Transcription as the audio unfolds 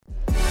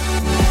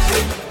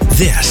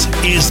This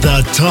is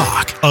the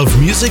talk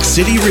of Music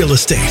City Real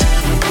Estate.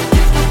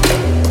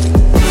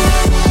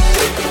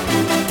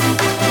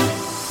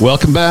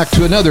 Welcome back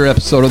to another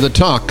episode of the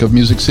Talk of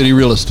Music City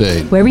Real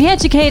Estate, where we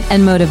educate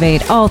and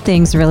motivate all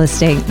things real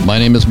estate. My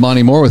name is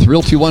Monty Moore with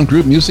Realty One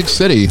Group Music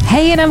City.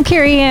 Hey, and I'm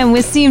Carrie Ann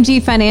with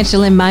CMG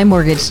Financial and my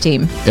mortgage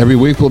team. Every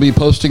week we'll be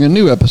posting a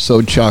new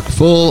episode chock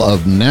full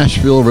of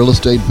Nashville real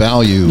estate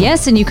value.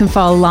 Yes, and you can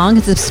follow along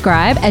and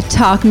subscribe at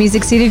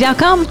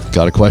talkmusiccity.com.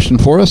 Got a question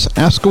for us?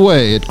 Ask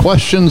away at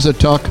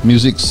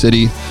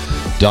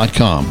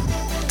questions@talkmusiccity.com.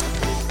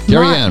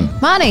 Carrie Ann,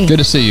 Monty, good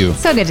to see you.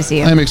 So good to see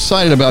you. I'm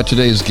excited about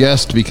today's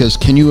guest because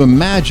can you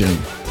imagine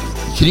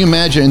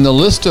in the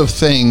list of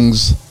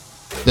things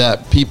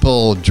that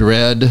people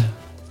dread?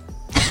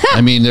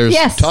 I mean, there's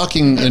Yes.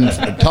 talking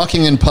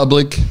in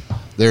public,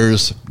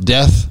 there's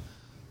death,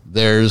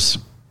 there's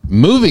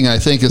moving. I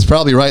think is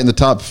probably right in the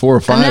top 4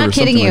 or 5. I'm not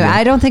kidding you.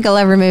 I don't think I'll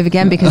ever move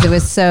again because it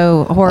was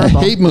so horrible.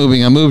 I hate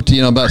moving. I moved,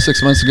 about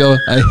 6 months ago.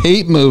 I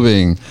hate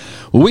moving.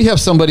 Well, we have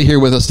somebody here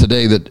with us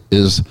today that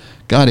is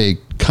got a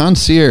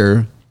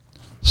concierge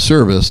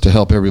service to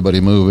help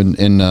everybody move.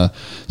 And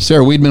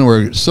Sarah Weidman,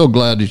 we're so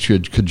glad that you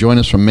could join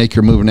us from Make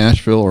Your Move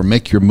Nashville or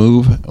Make Your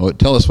Move.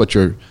 Tell us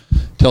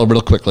tell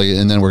real quickly,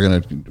 and then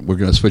we're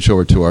gonna switch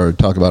over to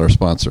talk about our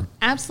sponsor.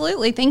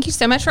 Absolutely. Thank you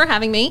so much for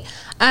having me.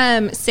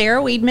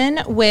 Sarah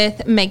Weidman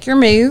with Make Your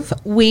Move.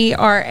 We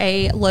are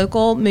a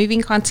local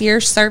moving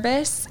concierge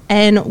service,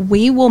 and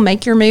we will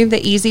make your move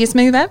the easiest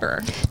move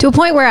ever. To a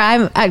point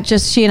where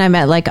she and I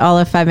met like all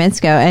of 5 minutes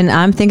ago, and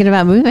I'm thinking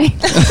about moving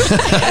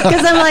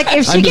because I'm like,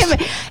 if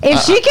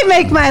she can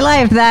make my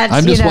life that.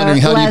 I'm just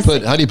wondering how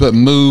do you put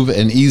move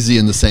and easy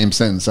in the same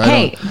sentence?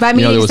 By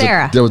meeting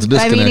Sarah. There was a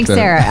disconnect. By meeting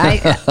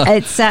Sarah.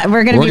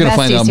 We're going to be besties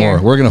find out here.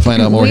 more. We're going to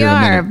find out more. We here are,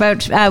 in a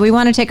minute. but we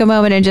want to take a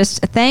moment and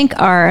just thank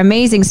our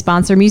amazing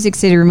sponsor, Music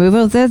City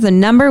Removal. They're the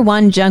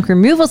 #1 junk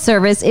removal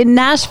service in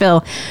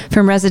Nashville.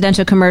 From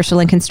residential, commercial,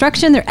 and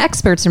construction, they're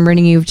experts in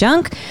ridding you of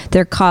junk.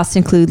 Their costs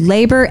include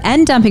labor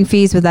and dumping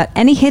fees without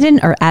any hidden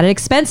or added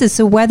expenses.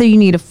 So whether you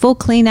need a full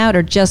clean out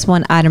or just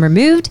one item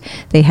removed,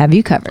 they have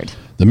you covered.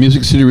 The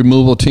Music City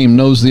Removal team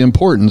knows the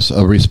importance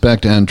of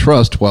respect and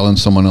trust while in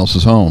someone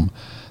else's home.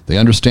 They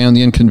understand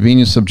the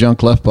inconvenience of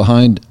junk left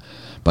behind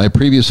by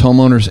previous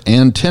homeowners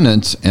and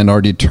tenants and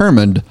are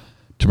determined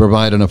to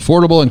provide an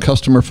affordable and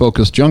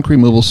customer-focused junk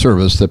removal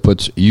service that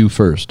puts you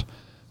first.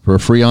 For a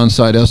free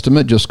on-site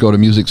estimate, just go to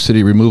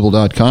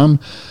musiccityremoval.com.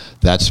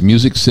 That's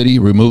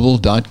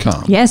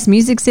musiccityremoval.com. Yes,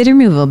 Music City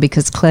Removal,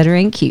 because clutter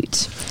ain't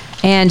cute.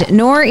 And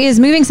Nor is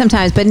moving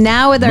sometimes, but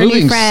now with our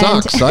new friend.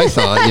 Moving sucks, I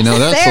thought.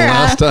 That's Sarah. the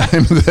last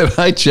time that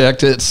I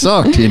checked. It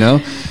sucked, Well,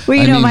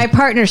 my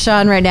partner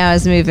Sean right now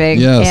is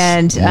moving. Yes,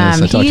 and I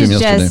talked to him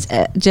he's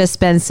just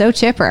been so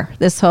chipper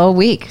this whole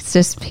week.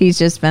 He's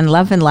just been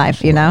loving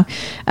life,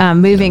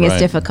 Moving is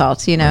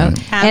difficult, Right.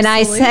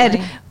 And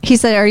he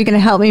said, are you going to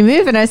help me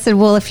move? And I said,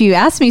 well, if you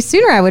asked me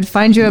sooner, I would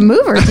find you a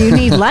mover. Do you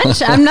need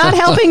lunch? I'm not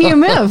helping you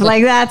move.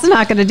 Like, that's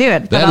not going to do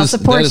it. But I'll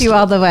support you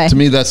all the way. To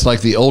me, that's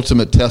like the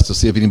ultimate test to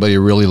see if anybody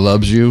really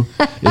loves you,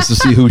 is to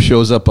see who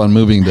shows up on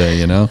moving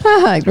day,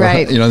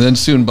 Right. Then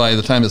soon by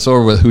the time it's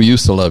over with, who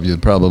used to love you,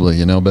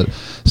 probably, But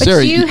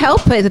Sarah, you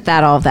help with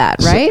all of that,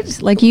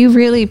 right? Like, you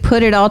really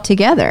put it all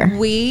together.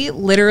 We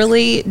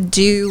literally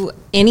do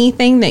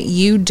anything that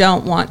you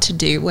don't want to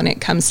do when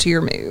it comes to your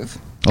move.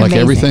 Like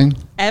Amazing. everything?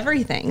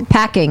 Everything.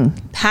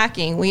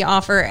 Packing. We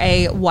offer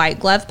a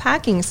white glove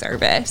packing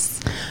service.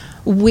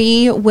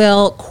 We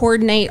will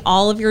coordinate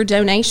all of your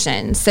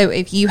donations. So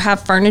if you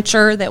have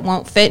furniture that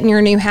won't fit in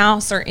your new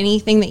house or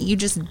anything that you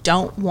just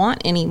don't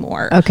want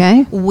anymore,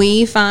 okay,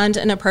 we find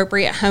an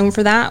appropriate home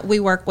for that.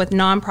 We work with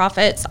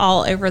nonprofits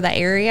all over the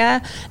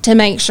area to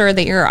make sure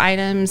that your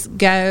items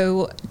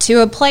go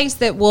to a place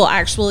that will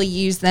actually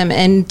use them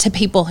and to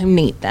people who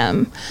need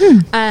them.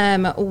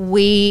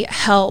 We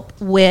help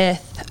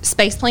with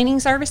space planning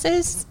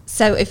services.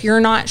 So if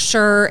you're not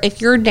sure,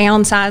 if you're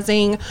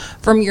downsizing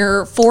from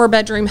your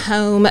 4-bedroom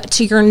home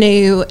to your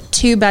new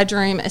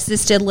 2-bedroom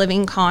assisted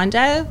living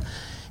condo,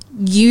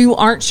 you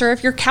aren't sure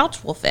if your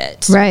couch will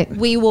fit. Right.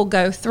 We will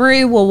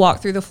we'll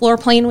walk through the floor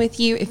plan with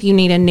you. If you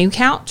need a new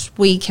couch,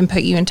 we can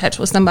put you in touch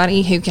with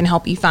somebody who can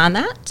help you find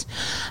that.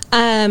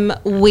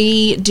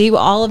 We do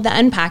all of the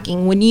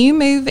unpacking. When you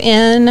move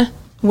in,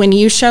 when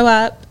you show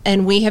up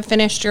and we have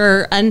finished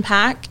your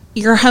unpack,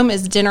 your home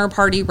is dinner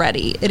party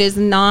ready. It is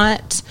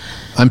not.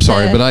 I'm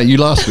sorry, but you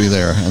lost me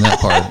there in that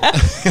part.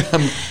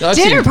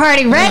 Dinner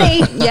party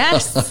ready.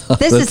 Yes.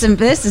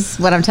 This is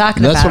what I'm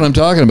talking about. That's what I'm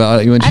talking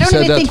about. When she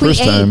said that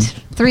first time.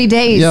 3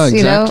 days. Yeah,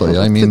 exactly.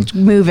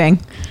 Moving.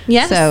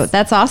 Yes. So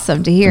that's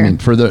awesome to hear.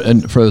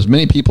 For as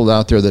many people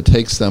out there that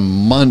takes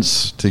them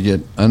months to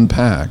get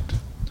unpacked.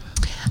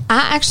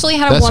 I actually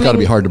had a That's woman. got to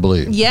be hard to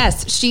believe.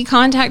 Yes. She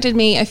contacted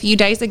me a few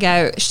days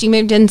ago. She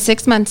moved in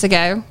 6 months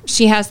ago.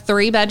 She has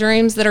 3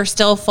 bedrooms that are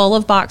still full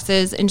of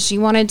boxes, and she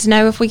wanted to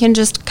know if we can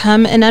just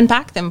come and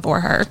unpack them for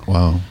her.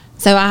 Wow.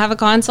 So I have a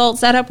consult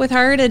set up with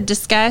her to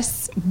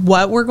discuss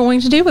what we're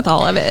going to do with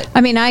all of it. I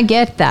mean, I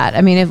get that.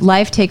 I mean, if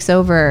life takes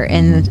over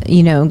and,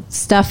 you know,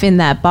 stuff in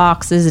that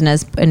box isn't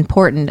as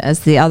important as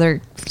the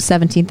other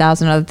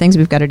 17,000 other things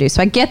we've got to do.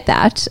 So I get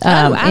that.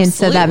 And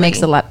so that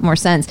makes a lot more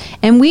sense.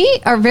 And we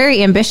are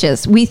very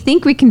ambitious. We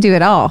think we can do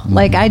it all.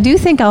 Like, I do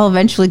think I'll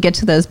eventually get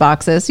to those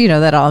boxes, you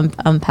know, that I'll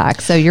unpack.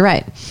 So you're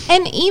right.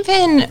 And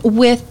even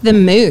with the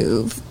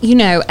move, you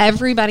know,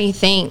 everybody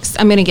thinks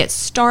I'm going to get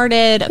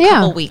started a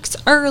couple weeks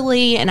early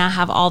and I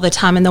have all the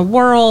time in the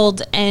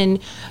world, and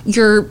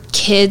your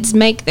kids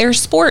make their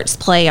sports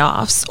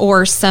playoffs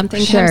or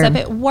something comes up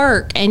at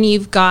work and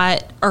you've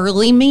got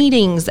early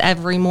meetings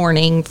every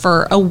morning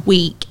for a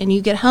week and you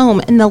get home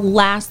and the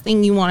last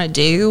thing you want to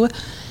do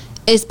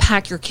is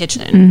pack your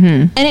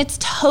kitchen. And it's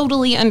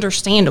totally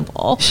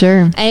understandable.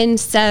 Sure. And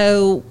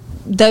so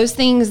those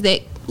things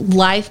that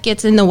life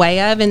gets in the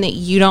way of and that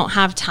you don't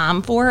have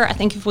time for, I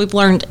think if we've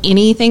learned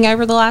anything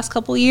over the last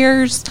couple of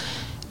years,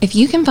 if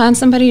you can find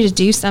somebody to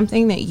do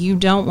something that you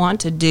don't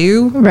want to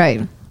do,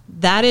 right,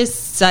 that is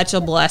such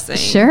a blessing.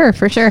 Sure,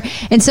 for sure.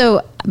 And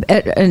so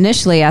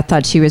initially I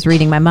thought she was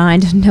reading my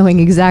mind, knowing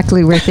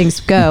exactly where things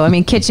go. I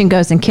mean, kitchen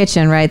goes in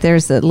kitchen, right?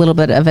 There's a little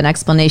bit of an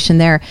explanation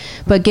there.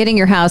 But getting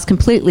your house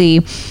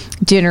completely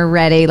dinner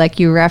ready, like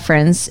you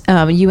referenced,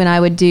 you and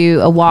I would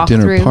do a walkthrough.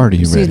 Dinner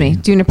party ready.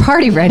 Dinner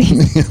party ready.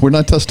 We're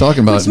not just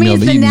talking about... Which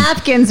means the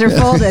napkins are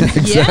folded.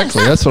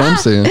 Exactly. That's what I'm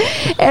saying.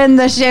 And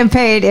the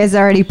champagne is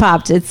already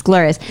popped. It's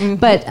glorious.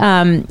 But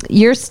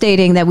you're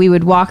stating that we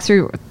would walk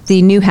through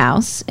the new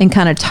house and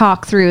kind of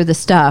talk through the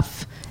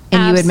stuff,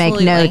 and you would make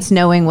notes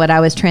knowing what I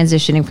was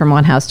transitioning from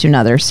one house to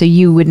another. So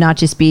you would not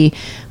just be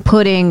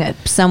putting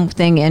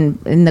something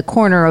in the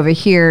corner over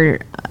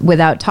here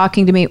without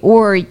talking to me,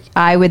 or you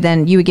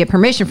would get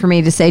permission for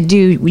me to say, do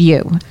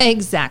you?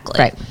 Exactly.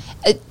 Right.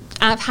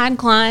 I've had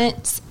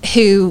clients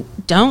who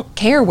don't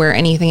care where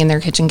anything in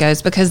their kitchen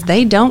goes because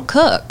they don't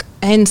cook.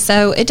 And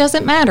so it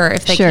doesn't matter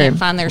if they can't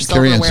find their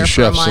silverware Carrie Ann's a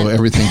chef, so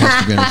everything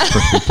has to be in its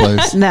perfect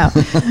place. No.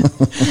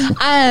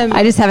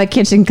 I just have a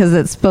kitchen because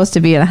it's supposed to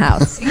be in a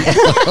house.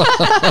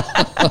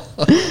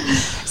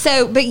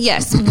 So, but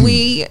yes,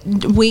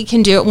 we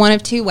can do it one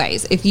of two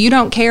ways. If you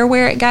don't care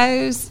where it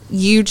goes,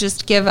 you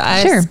just give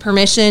us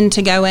permission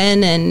to go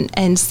in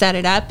and set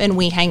it up, and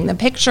we hang the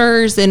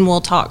pictures and we'll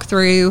talk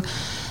through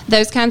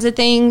those kinds of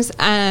things.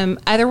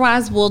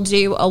 Otherwise, we'll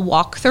do a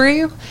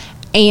walkthrough.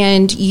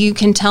 And you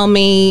can tell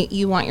me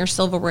you want your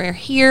silverware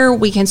here.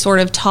 We can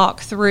sort of talk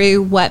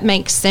through what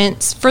makes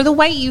sense for the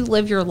way you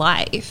live your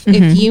life.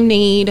 If you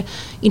need,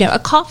 you know, a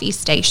coffee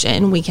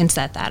station, we can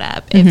set that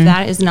up. If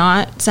that is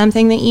not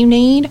something that you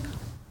need,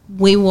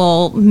 we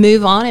will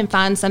move on and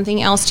find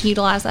something else to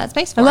utilize that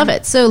space for. I love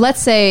it. So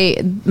let's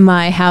say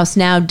my house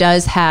now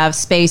does have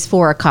space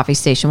for a coffee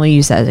station. We'll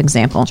use that as an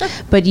example. Sure.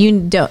 But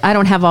I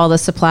don't have all the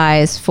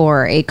supplies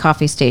for a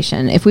coffee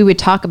station. If we would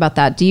talk about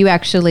that, do you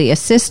actually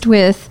assist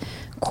with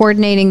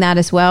coordinating that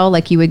as well?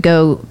 Like you would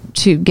go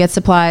to get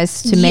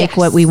supplies to make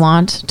what we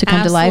want to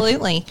come to life?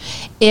 Absolutely.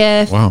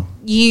 If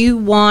you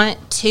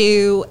want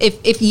to,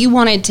 if you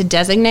wanted to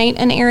designate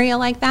an area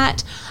like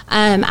that,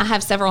 I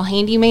have several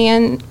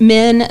handyman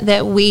men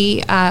that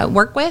we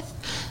work with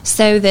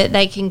so that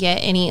they can get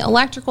any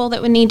electrical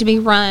that would need to be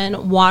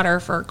run, water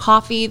for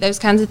coffee, those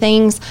kinds of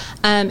things.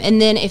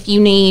 And then if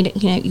you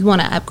need, you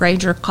want to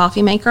upgrade your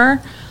coffee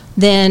maker,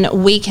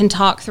 then we can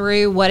talk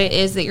through what it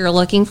is that you're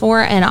looking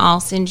for, and I'll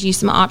send you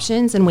some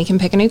options, and we can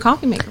pick a new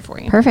coffee maker for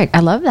you. Perfect. I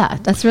love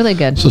that. That's really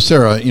good. So,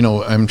 Sarah,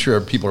 I'm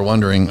sure people are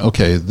wondering,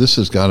 okay, this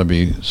has got to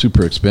be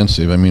super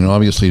expensive. I mean,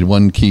 obviously,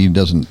 one key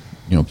doesn't,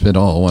 fit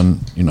all.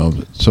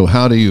 So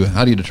how do you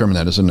determine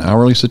that? Is it an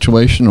hourly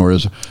situation, or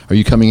are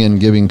you coming in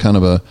and giving kind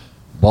of a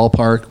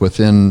ballpark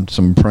within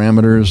some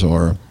parameters,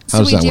 or how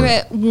does that work? So we do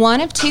it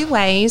one of two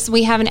ways.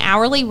 We have an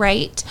hourly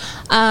rate.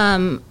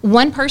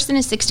 One person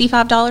is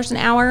 $65 an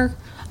hour.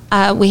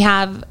 We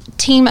have a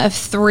team of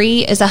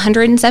 3 is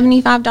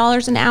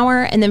 $175 an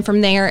hour. And then from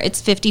there,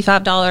 it's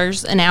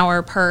 $55 an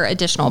hour per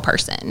additional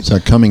person. Is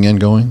that coming and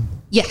going?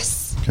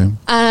 Yes. Okay.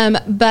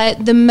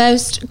 But the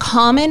most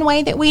common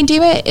way that we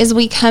do it is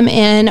we come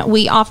in,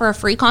 we offer a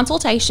free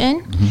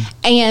consultation,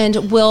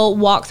 and we'll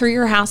walk through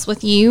your house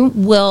with you.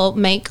 We'll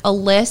make a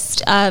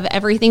list of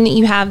everything that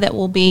you have that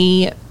will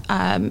be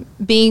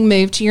being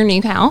moved to your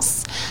new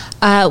house.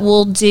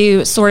 We'll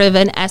do sort of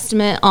an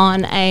estimate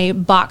on a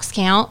box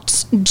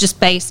count just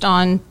based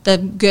on the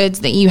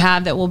goods that you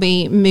have that will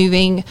be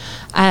moving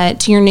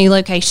to your new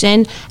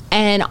location,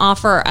 and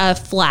offer a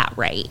flat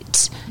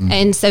rate.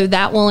 And so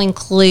that will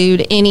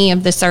include any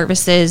of the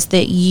services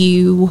that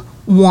you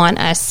want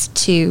us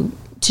to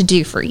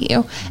do for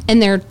you.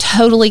 And they're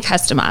totally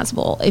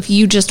customizable. If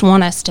you just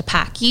want us to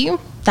pack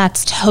you,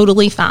 that's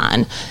totally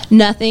fine.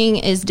 Nothing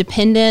is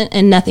dependent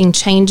and nothing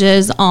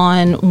changes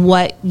on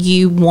what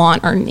you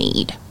want or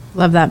need.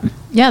 Love that.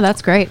 Yeah,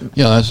 that's great.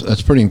 Yeah,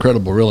 that's pretty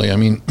incredible, really. I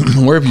mean,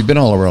 where have you been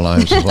all of our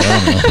lives? Is what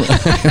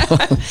I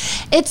don't know.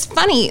 It's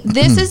funny.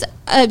 This is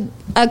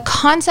a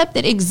concept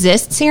that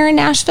exists here in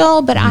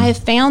Nashville, but I have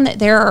found that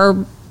there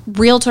are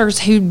realtors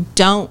who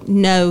don't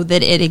know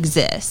that it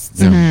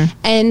exists.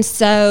 And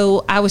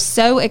so I was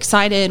so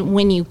excited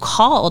when you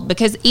called,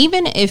 because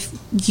even if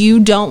you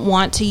don't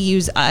want to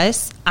use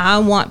us, I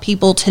want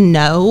people to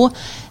know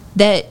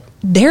that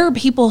there are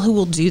people who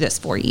will do this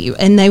for you,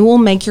 and they will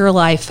make your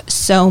life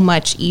so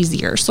much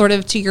easier. Sort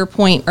of to your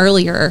point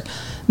earlier,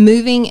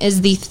 moving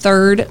is the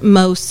third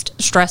most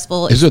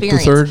stressful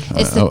experience. Is it the third?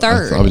 It's the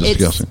third. I was just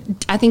guessing.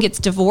 I think it's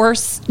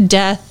divorce,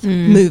 death,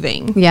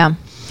 moving. Yeah.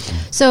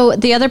 So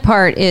the other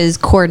part is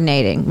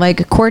coordinating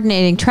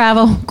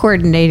travel,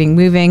 coordinating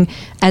moving,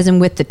 as in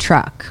with the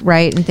truck,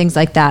 right? And things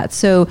like that.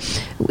 So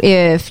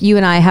if you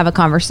and I have a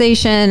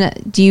conversation,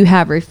 do you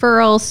have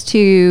referrals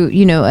to,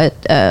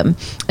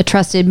 a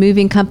trusted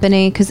moving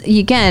company? Because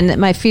again,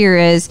 my fear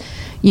is,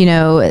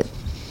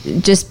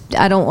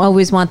 I don't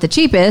always want the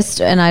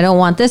cheapest, and I don't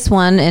want this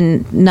one,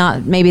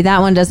 and maybe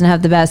that one doesn't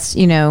have the best,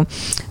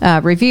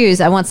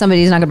 reviews. I want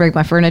somebody who's not going to break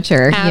my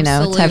furniture,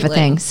 type of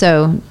thing.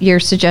 So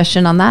your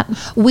suggestion on that?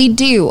 We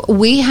do.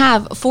 We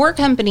have 4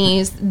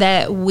 companies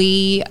that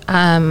we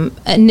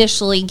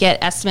initially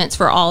get estimates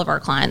for all of our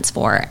clients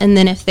for. And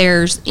then if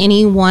there's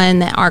anyone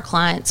that our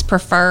clients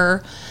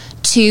prefer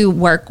to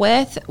work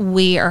with,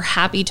 we are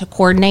happy to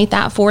coordinate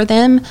that for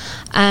them.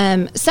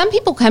 Some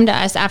people come to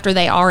us after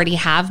they already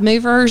have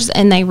movers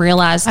and they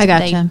realize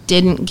they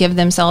didn't give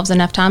themselves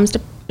enough time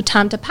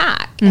to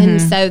pack.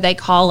 And so they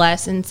call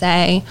us and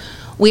say,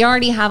 we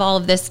already have all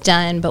of this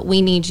done, but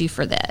we need you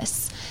for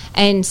this.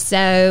 And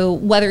so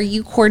whether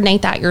you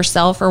coordinate that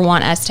yourself or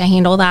want us to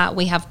handle that,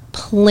 we have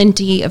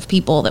plenty of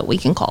people that we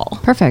can call.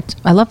 Perfect.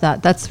 I love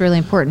that. That's really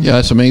important. Yeah,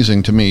 it's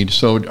amazing to me.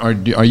 So are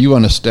you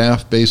on a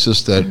staff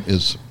basis that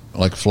is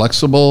like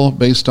flexible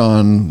based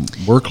on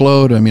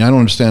workload? I mean, I don't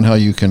understand how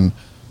you can.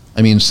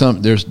 I mean,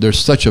 there's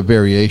such a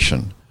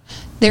variation,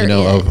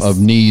 of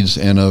needs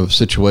and of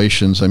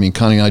situations. I mean,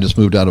 Connie and I just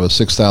moved out of a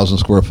 6,000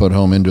 square foot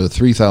home into a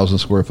 3,000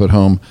 square foot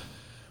home.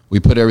 We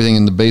put everything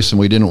in the basin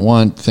we didn't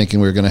want, thinking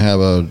we were going to have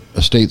a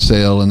estate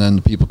sale, and then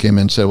the people came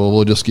in and said, "Well,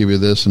 we'll just give you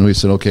this," and we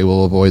said, "Okay,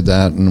 we'll avoid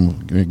that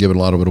and give it a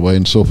lot of it away,"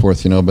 and so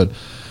forth. But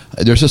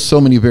there's just so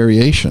many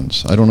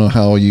variations. I don't know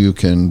how you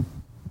can.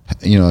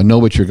 Know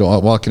what you're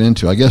walking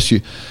into. I guess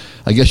you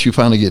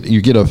finally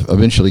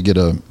eventually get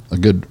a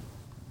good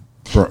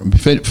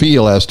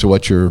feel as to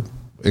what you're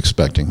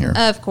expecting here.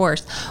 Of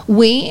course.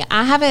 I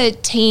have a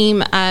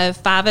team of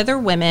 5 other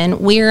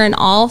women. We're an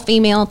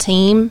all-female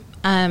team.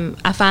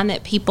 I find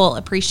that people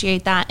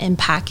appreciate that in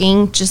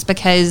packing, just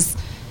because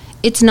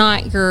it's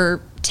not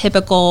your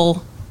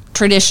typical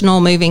traditional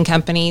moving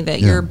company that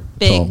your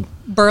big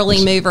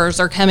burly movers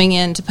are coming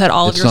in to put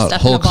all of your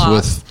stuff in a box.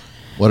 With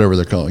whatever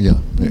they're called,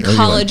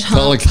 college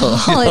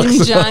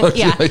junk.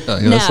 Yeah,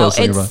 no,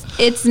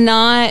 it's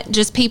not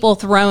just people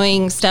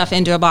throwing stuff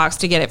into a box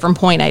to get it from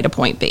point A to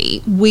point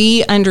B.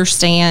 We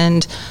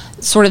understand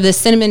sort of the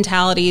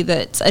sentimentality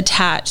that's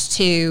attached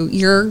to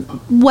your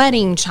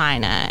wedding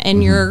china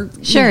and your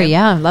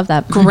I love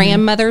that,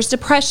 grandmother's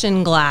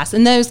depression glass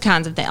and those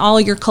kinds of things,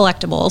 all your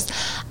collectibles.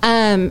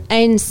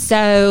 And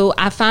so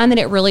I find that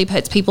it really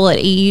puts people at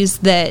ease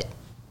that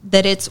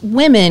it's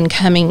women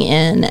coming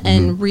in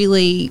and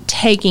really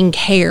taking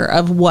care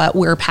of what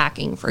we're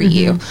packing for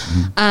you.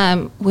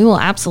 We will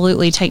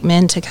absolutely take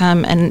men to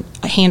come and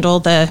handle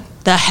the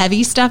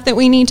heavy stuff that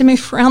we need to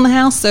move around the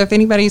house. So if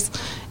anybody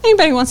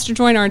wants to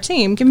join our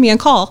team, give me a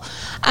call.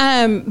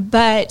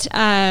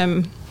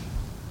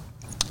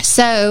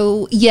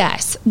 So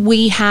yes,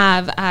 we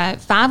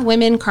have 5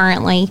 women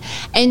currently,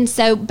 and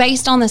so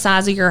based on the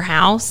size of your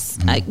house,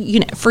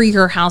 for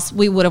your house,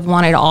 we would have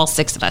wanted all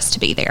 6 of us to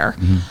be there.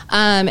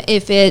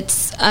 If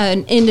it's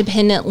an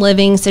independent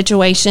living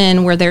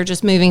situation where they're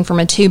just moving from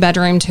a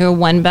 2-bedroom to a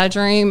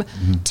 1-bedroom,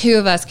 2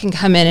 of us can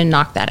come in and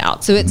knock that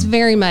out. So it's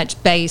very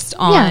much based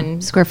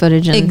on square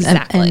footage and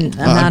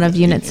amount of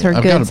units or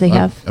goods they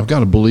have. I've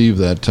got to believe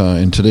that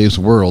in today's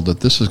world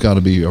that this has got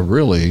to be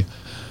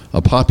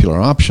a popular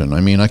option.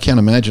 I mean, I can't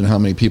imagine how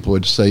many people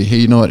would say, "Hey,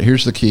 you know what?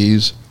 Here's the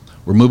keys.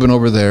 We're moving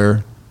over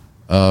there.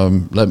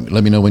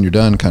 Let me know when you're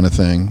done," kind of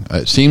thing.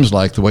 It seems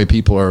like the way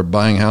people are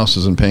buying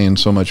houses and paying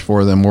so much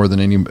for them, more than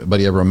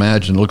anybody ever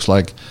imagined. It looks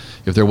like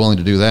if they're willing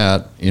to do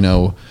that,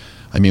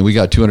 I mean, we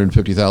got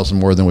 $250,000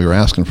 more than we were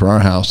asking for our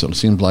house. It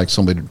seems like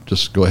somebody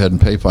just go ahead and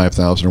pay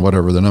 $5,000 or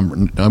whatever the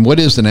number. What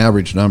is an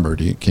average number?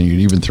 Can you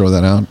even throw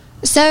that out?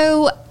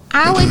 So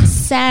I would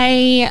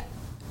say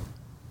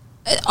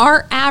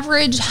our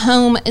average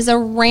home is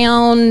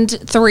around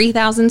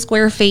 3,000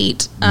 square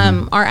feet.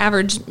 Our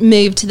average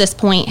move to this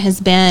point has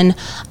been,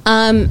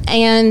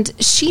 and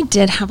she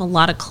did have a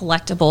lot of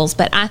collectibles,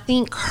 but I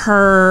think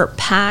her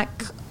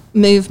pack,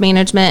 move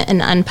management,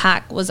 and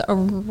unpack was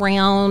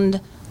around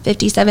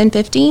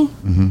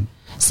 $5,750.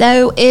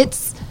 So it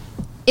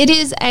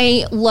is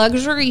a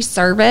luxury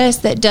service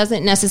that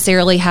doesn't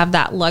necessarily have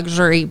that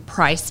luxury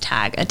price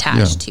tag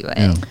attached to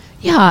it.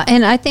 Yeah,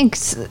 and I think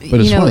it's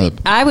one of the-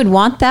 I would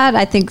want that.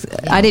 I think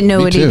I didn't know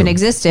Me it too. even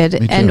existed,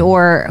 Me and too.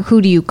 or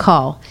who do you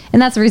call?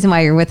 And that's the reason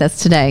why you're with us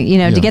today.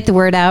 To get the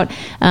word out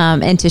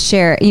and to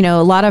share.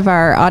 A lot of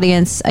our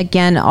audience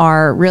again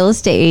are real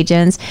estate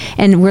agents,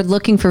 and we're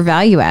looking for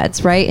value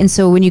adds, right? And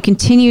so when you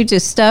continue to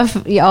stuff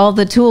all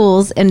the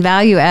tools and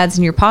value adds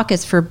in your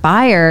pockets for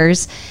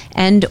buyers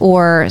and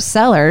or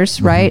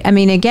sellers, right? I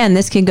mean, again,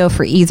 this can go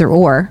for either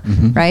or,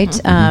 right?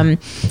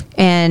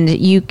 And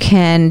you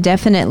can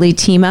definitely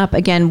team up.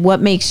 Again,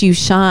 what makes you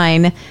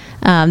shine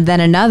than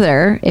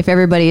another if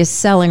everybody is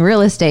selling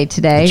real estate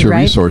today? It's your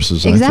right?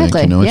 resources,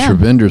 Exactly. I think. It's yeah. your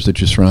vendors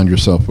that you surround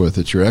yourself with.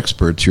 It's your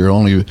experts.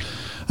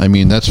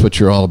 That's what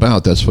you're all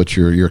about. That's what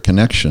your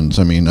connections.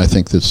 I mean, I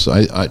think this,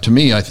 to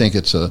me, I think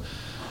it's a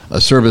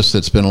service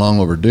that's been long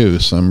overdue.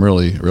 So I'm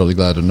really, really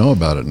glad to know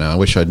about it now. I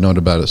wish I'd known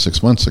about it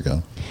 6 months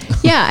ago.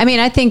 Yeah, I mean,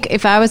 I think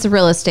if I was a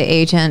real estate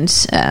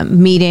agent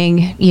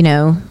meeting,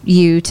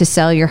 you to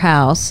sell your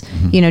house,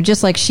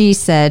 just like she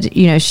said,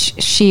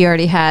 she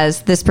already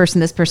has this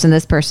person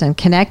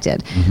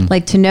connected.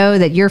 Like to know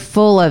that you're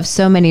full of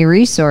so many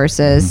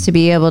resources to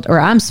be able to, or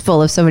I'm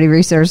full of so many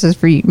resources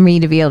for me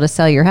to be able to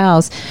sell your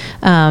house,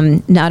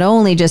 not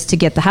only just to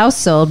get the house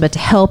sold, but to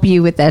help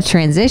you with that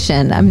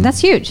transition. I mean,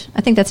 that's huge.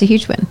 I think that's a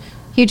huge win.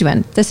 Huge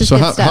win. This is So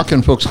good stuff. how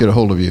can folks get a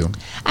hold of you?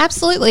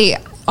 Absolutely.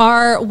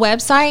 Our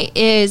website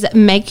is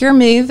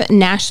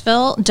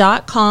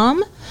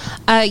makeyourmovenashville.com.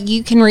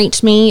 You can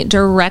reach me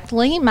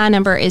directly. My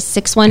number is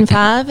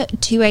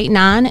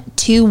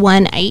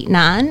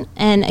 615-289-2189.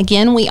 And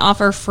again, we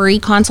offer free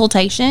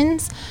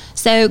consultations.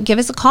 So give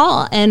us a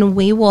call and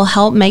we will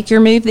help make your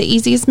move the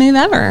easiest move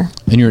ever.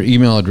 And your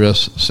email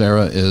address,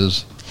 Sarah,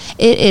 is?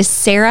 It is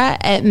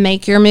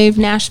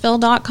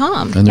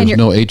Sarah@makeyourmovenashville.com. And there's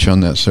no H on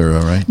that,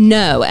 Sarah, right?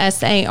 No,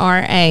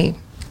 SARA. I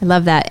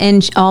love that.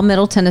 And all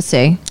Middle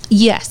Tennessee.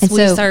 Yes, And we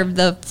so- serve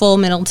the full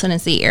Middle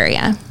Tennessee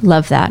area.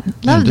 Love that.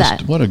 Love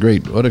that. What a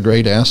great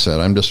asset.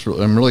 I'm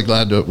really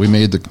glad that we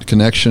made the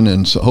connection,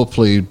 and so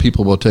hopefully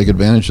people will take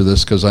advantage of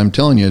this, because I'm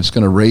telling you, it's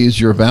going to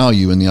raise your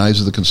value in the eyes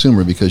of the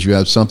consumer, because you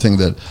have something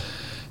that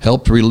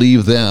helped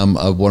relieve them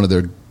of one of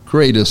their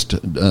greatest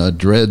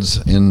dreads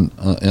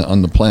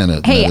on the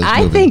planet. Hey, and that is I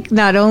moving. think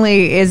not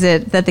only is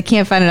it that they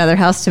can't find another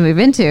house to move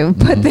into,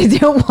 but they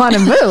don't want to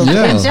move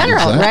Yeah, in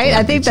general, exactly, right?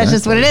 I think that's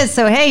just what it is.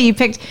 So, hey, you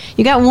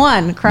got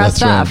one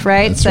crossed That's right, off,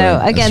 right? that's So,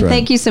 right, again, that's right.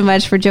 thank you so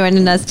much for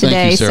joining us Thank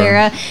today, you,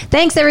 Sarah.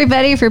 Thanks,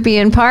 everybody, for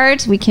being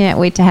part. We can't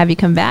wait to have you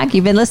come back.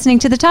 You've been listening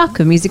to The Talk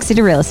of Music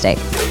City Real Estate.